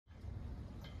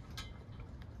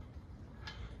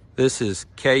This is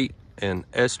Kate and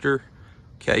Esther.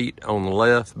 Kate on the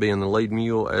left being the lead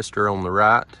mule, Esther on the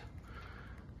right.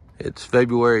 It's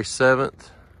February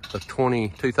 7th of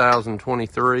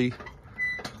 2023.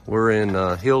 We're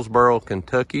in Hillsboro,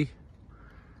 Kentucky,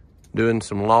 doing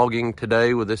some logging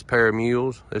today with this pair of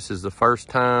mules. This is the first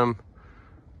time,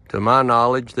 to my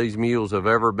knowledge, these mules have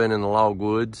ever been in the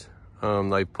logwoods.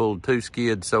 They've pulled 2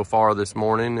 skids so far this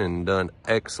morning and done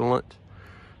excellent.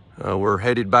 We're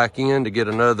headed back in to get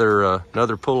another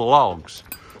pull of logs.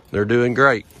 They're doing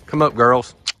great. Come up,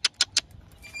 girls.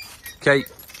 Kate.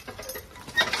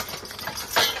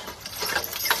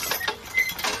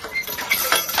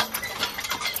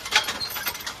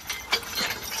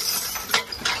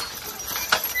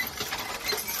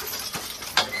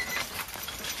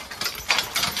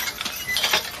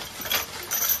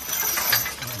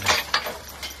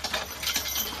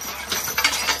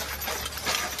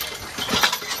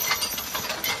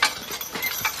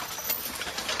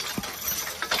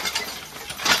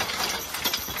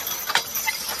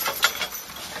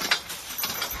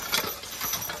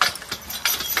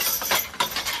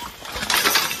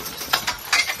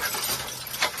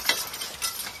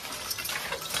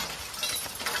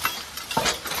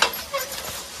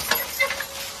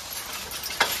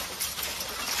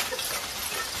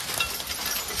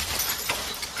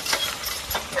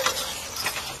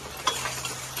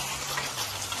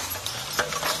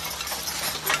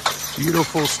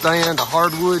 Beautiful stand of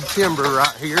hardwood timber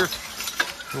right here.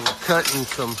 We're cutting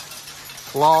some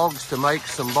logs to make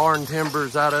some barn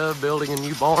timbers out of, building a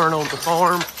new barn on the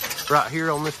farm. Right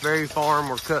here on this very farm,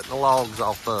 we're cutting the logs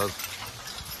off of.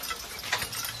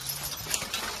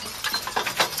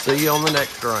 See you on the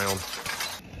next round.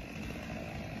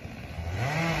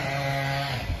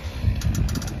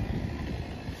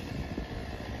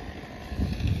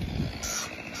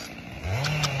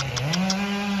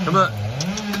 Come on.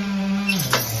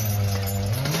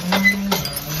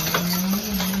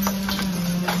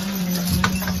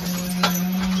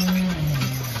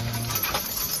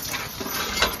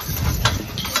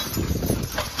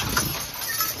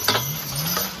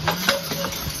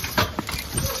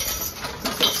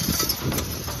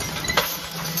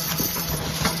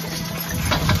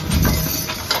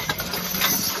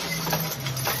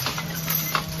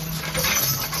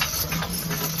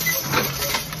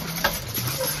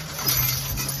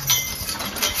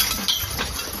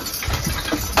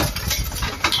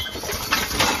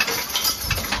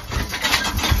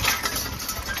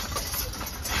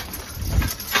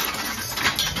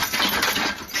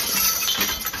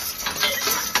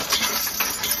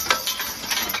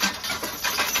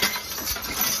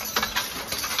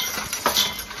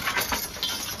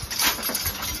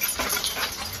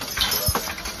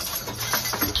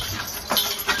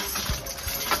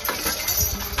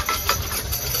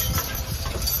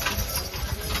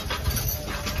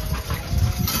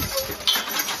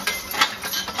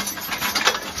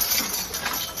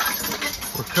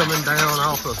 Coming down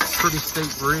off a pretty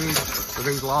steep ridge for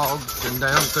these logs and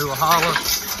down through a hollow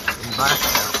and back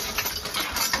out.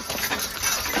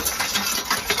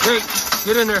 Hey,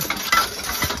 get in there.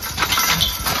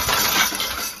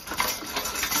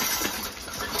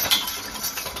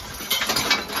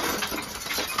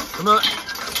 Come on.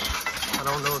 I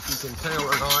don't know if you can tell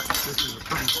or not, this is a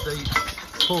pretty steep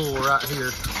pull right here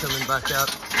coming back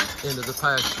out into the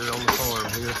pasture on the farm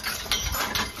here.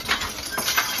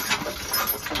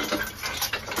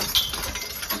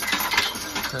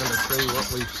 Kind of see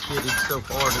what we've skidded so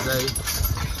far today.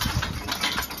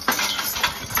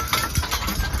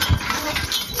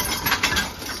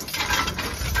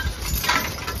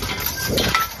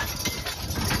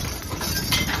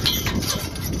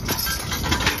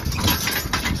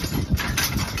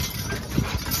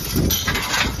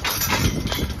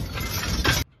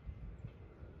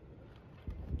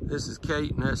 This is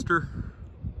Kate and Esther.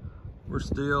 We're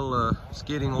still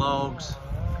skidding logs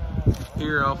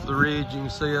here off the ridge. You can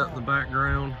see up in the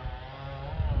background.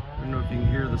 I don't know if you can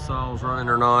hear the saws running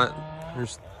or not.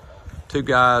 There's 2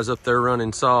 guys up there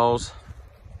running saws.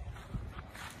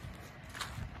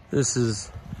 This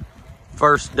is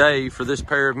first day for this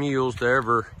pair of mules to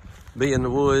ever be in the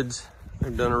woods.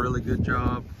 They've done a really good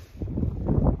job.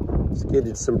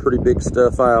 Skidded some pretty big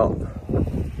stuff out.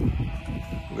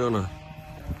 I'm gonna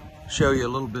show you a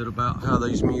little bit about how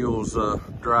these mules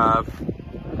drive.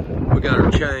 We got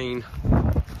our chain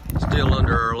still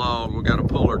under our log. We got to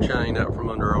pull our chain out from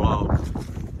under our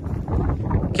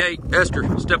log. Kate, Esther,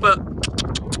 step up.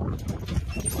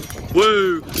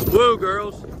 Woo, woo,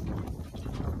 girls.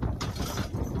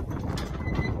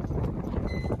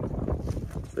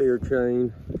 See your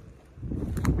chain.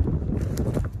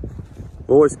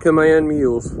 Voice Command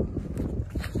Mules.